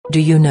Do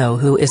you know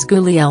who is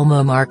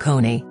Guglielmo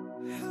Marconi?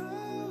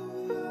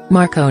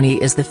 Marconi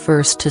is the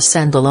first to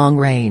send a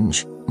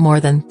long-range,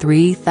 more than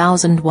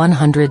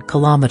 3,100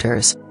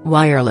 kilometers,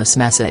 wireless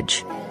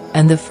message.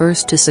 And the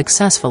first to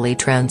successfully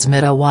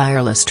transmit a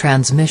wireless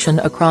transmission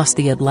across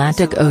the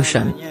Atlantic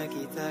Ocean.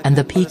 And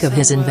the peak of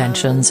his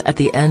inventions at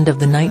the end of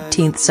the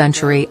 19th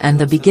century and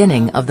the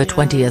beginning of the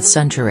 20th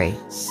century.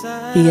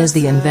 He is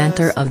the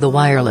inventor of the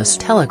wireless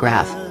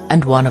telegraph,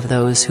 and one of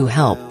those who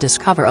helped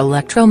discover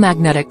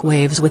electromagnetic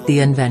waves with the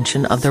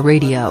invention of the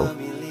radio.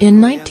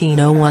 In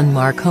 1901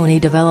 Marconi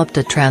developed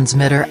a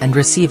transmitter and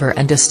receiver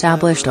and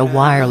established a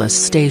wireless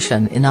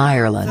station in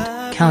Ireland,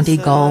 County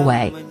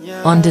Galway.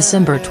 On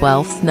December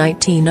 12,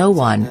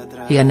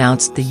 1901, he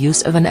announced the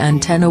use of an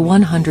antenna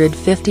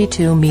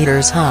 152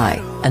 meters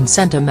high, and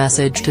sent a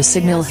message to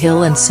Signal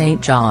Hill in St.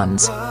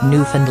 John's,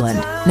 Newfoundland,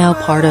 now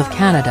part of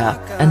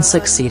Canada, and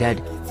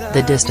succeeded.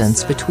 The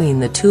distance between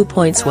the 2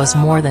 points was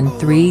more than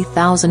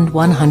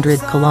 3,100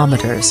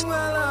 kilometers.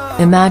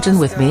 Imagine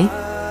with me?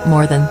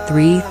 More than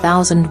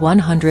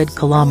 3,100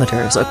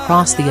 kilometers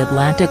across the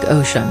Atlantic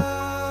Ocean.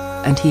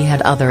 And he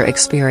had other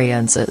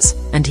experiences,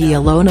 and he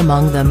alone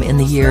among them in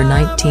the year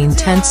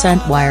 1910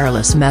 sent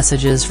wireless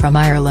messages from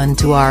Ireland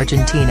to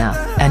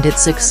Argentina, and it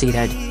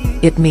succeeded.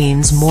 It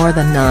means more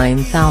than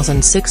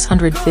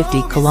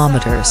 9,650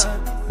 kilometers.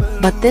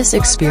 But this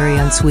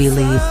experience we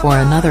leave for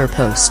another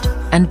post,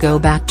 and go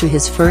back to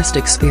his first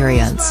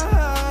experience.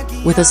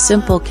 With a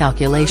simple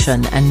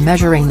calculation and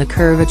measuring the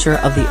curvature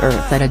of the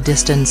Earth at a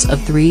distance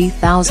of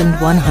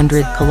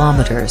 3,100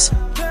 kilometers.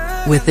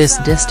 With this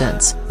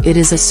distance, it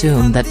is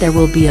assumed that there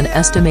will be an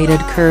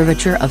estimated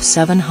curvature of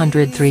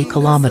 703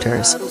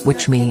 kilometers,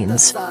 which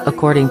means,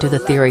 according to the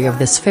theory of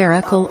the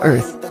spherical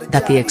Earth,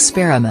 that the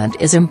experiment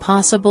is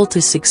impossible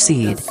to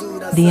succeed.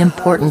 The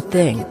important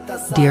thing,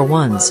 dear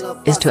ones,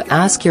 is to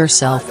ask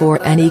yourself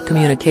or any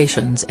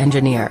communications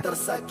engineer.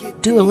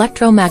 Do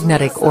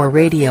electromagnetic or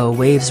radio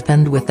waves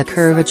bend with the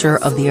curvature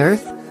of the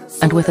Earth?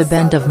 And with a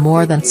bend of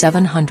more than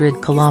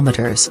 700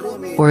 kilometers?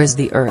 Or is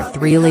the Earth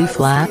really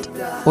flat?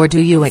 Or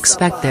do you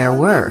expect there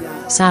were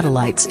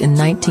satellites in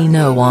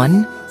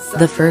 1901?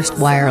 The first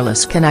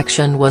wireless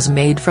connection was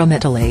made from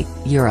Italy,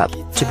 Europe,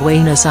 to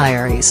Buenos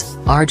Aires,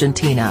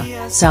 Argentina,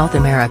 South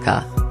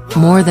America.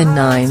 More than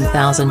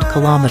 9,000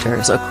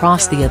 kilometers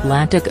across the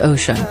Atlantic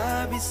Ocean.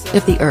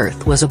 If the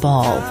Earth was a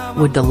ball,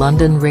 would the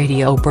London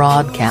radio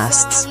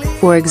broadcasts,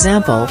 for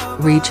example,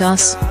 reach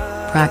us?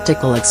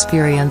 Practical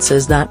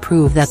experiences that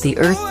prove that the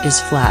Earth is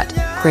flat,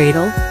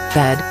 cradle,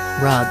 bed,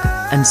 rug,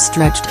 and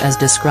stretched as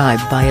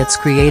described by its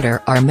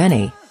creator are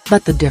many,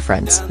 but the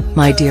difference,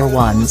 my dear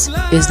ones,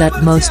 is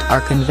that most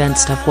are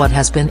convinced of what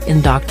has been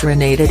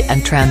indoctrinated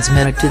and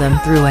transmitted to them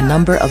through a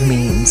number of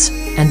means,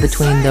 and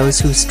between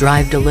those who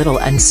strived a little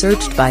and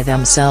searched by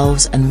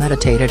themselves and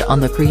meditated on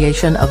the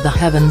creation of the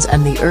heavens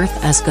and the earth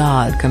as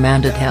God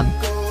commanded him.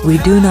 We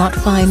do not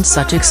find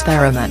such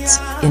experiments,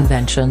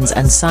 inventions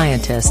and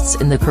scientists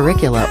in the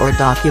curricula or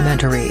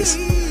documentaries.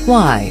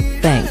 Why?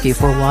 Thank you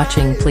for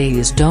watching.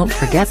 Please don't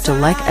forget to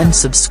like and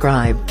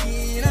subscribe.